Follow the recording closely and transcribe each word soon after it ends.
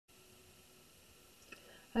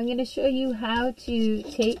I'm going to show you how to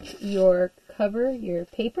take your cover, your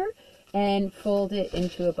paper, and fold it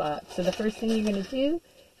into a box. So the first thing you're going to do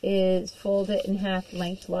is fold it in half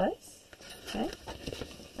lengthwise, okay?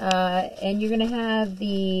 And you're going to have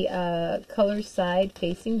the color side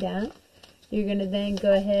facing down. You're going to then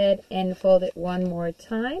go ahead and fold it one more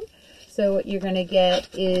time. So what you're going to get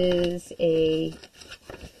is a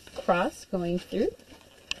cross going through.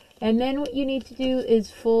 And then what you need to do is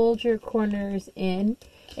fold your corners in.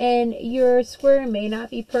 And your square may not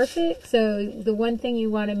be perfect, so the one thing you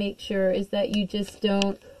want to make sure is that you just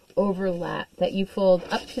don't overlap, that you fold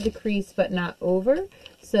up to the crease but not over,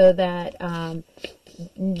 so that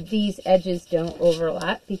these edges don't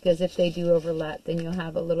overlap, because if they do overlap, then you'll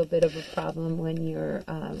have a little bit of a problem when you're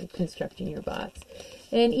constructing your box.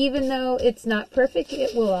 And even though it's not perfect,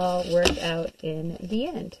 it will all work out in the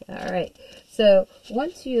end. All right, so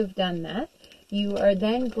once you have done that, you are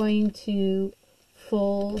then going to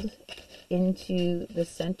fold into the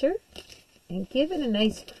center and give it a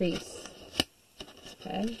nice crease,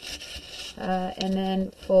 okay? And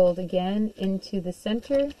then fold again into the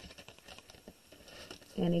center,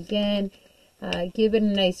 and again give it a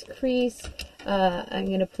nice crease. I'm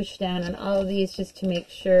going to push down on all of these just to make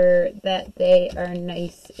sure that they are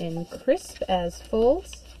nice and crisp as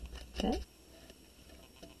folds, okay?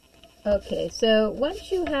 Okay, so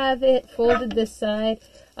once you have it folded this side,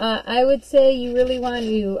 I would say you really want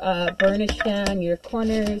to burnish down your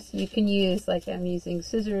corners. You can use, like I'm using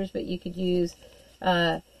scissors, but you could use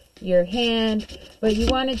your hand. But you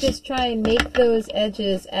want to just try and make those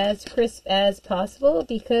edges as crisp as possible,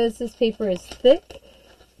 because this paper is thick.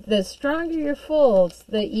 The stronger your folds,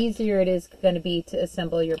 the easier it is going to be to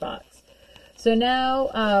assemble your box. So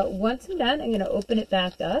now, once I'm done, I'm going to open it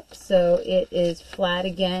back up so it is flat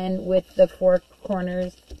again with the four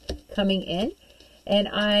corners coming in. And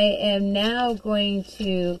I am now going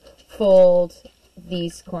to fold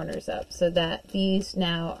these corners up so that these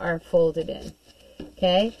now are folded in,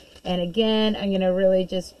 okay? And again, I'm going to really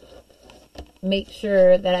just make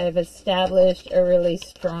sure that I've established a really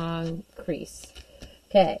strong crease.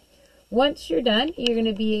 Okay, once you're done, you're going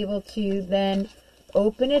to be able to then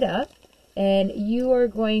open it up, and you are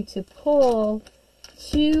going to pull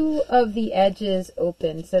two of the edges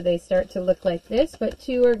open so they start to look like this, but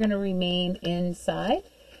two are going to remain inside.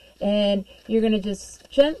 And you're going to just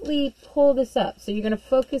gently pull this up. So you're going to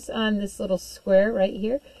focus on this little square right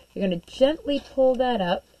here. You're going to gently pull that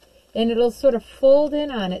up, and it'll sort of fold in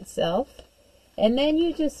on itself. And then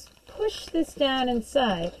you just push this down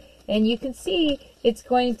inside, and you can see it's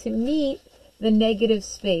going to meet the negative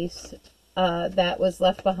space that was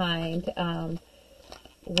left behind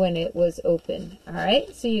when it was open. All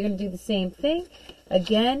right, so you're going to do the same thing.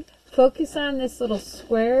 Again, focus on this little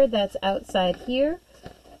square that's outside here.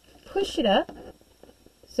 Push it up.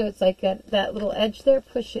 So it's like that little edge there.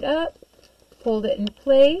 Push it up. Hold it in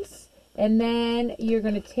place. And then you're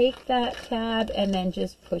going to take that tab and then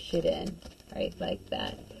just push it in. Right, like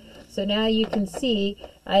that. So now you can see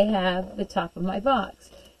I have the top of my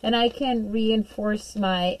box. And I can reinforce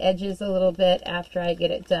my edges a little bit after I get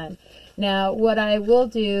it done. Now, what I will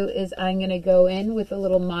do is I'm going to go in with a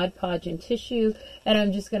little Mod Podge and tissue, and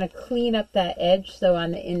I'm just going to clean up that edge so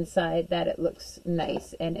on the inside that it looks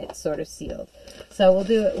nice and it's sort of sealed. So we'll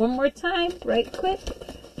do it one more time, right quick.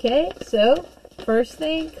 Okay, so first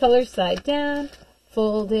thing, color side down,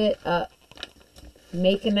 fold it up.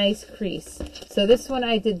 Make a nice crease. So this one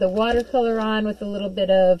I did the watercolor on with a little bit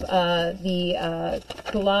of the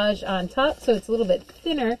collage on top, so it's a little bit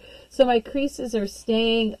thinner. So my creases are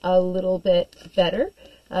staying a little bit better.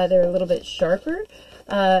 They're a little bit sharper.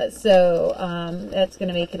 So that's going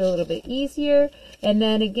to make it a little bit easier. And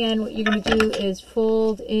then again, what you're going to do is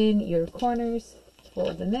fold in your corners.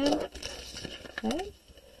 Fold them in. Okay.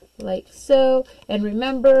 Like so. And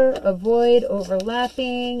remember, avoid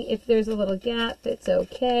overlapping. If there's a little gap, it's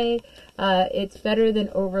okay. It's better than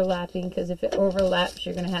overlapping, because if it overlaps,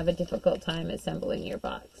 you're going to have a difficult time assembling your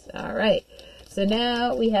box. All right. So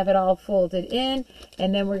now we have it all folded in,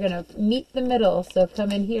 and then we're going to meet the middle. So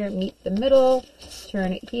come in here, meet the middle,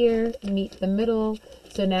 turn it here, meet the middle.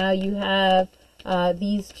 So now you have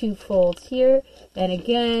these two folds here. And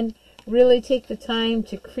again, really take the time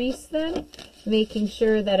to crease them, making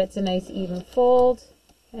sure that it's a nice even fold.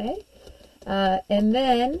 Okay. And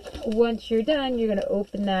then once you're done, you're going to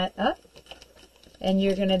open that up, and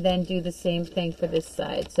you're going to then do the same thing for this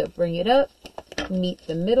side. So bring it up, meet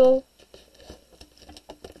the middle.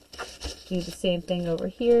 Do the same thing over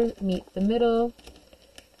here, meet the middle.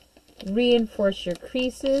 Reinforce your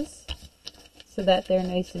creases so that they're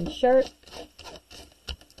nice and sharp.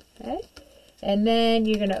 Okay. And then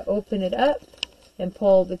you're going to open it up, and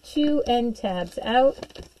pull the 2 end tabs out.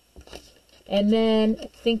 And then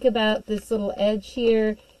think about this little edge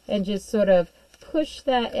here and just sort of push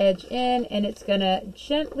that edge in, and it's going to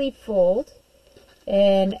gently fold.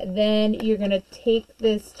 And then you're going to take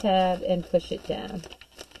this tab and push it down.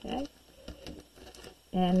 Okay?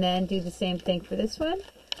 And then do the same thing for this one.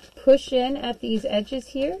 Push in at these edges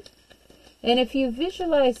here. And if you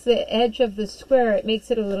visualize the edge of the square, it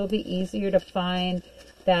makes it a little bit easier to find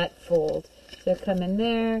that fold. So come in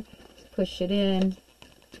there, push it in,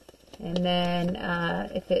 and then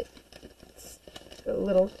if it's a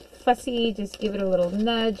little fussy, just give it a little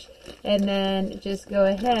nudge, and then just go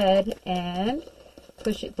ahead and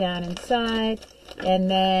push it down inside, and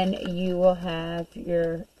then you will have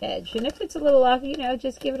your edge. And if it's a little off, you know,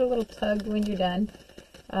 just give it a little tug when you're done.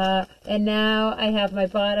 And now I have my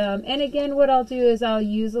bottom, and again what I'll do is I'll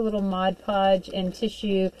use a little Mod Podge and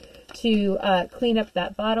tissue to clean up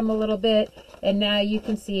that bottom a little bit, and now you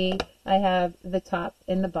can see I have the top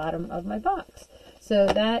and the bottom of my box. So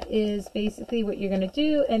that is basically what you're going to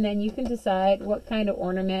do, and then you can decide what kind of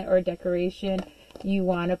ornament or decoration you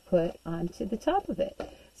want to put onto the top of it.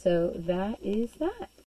 So that is that.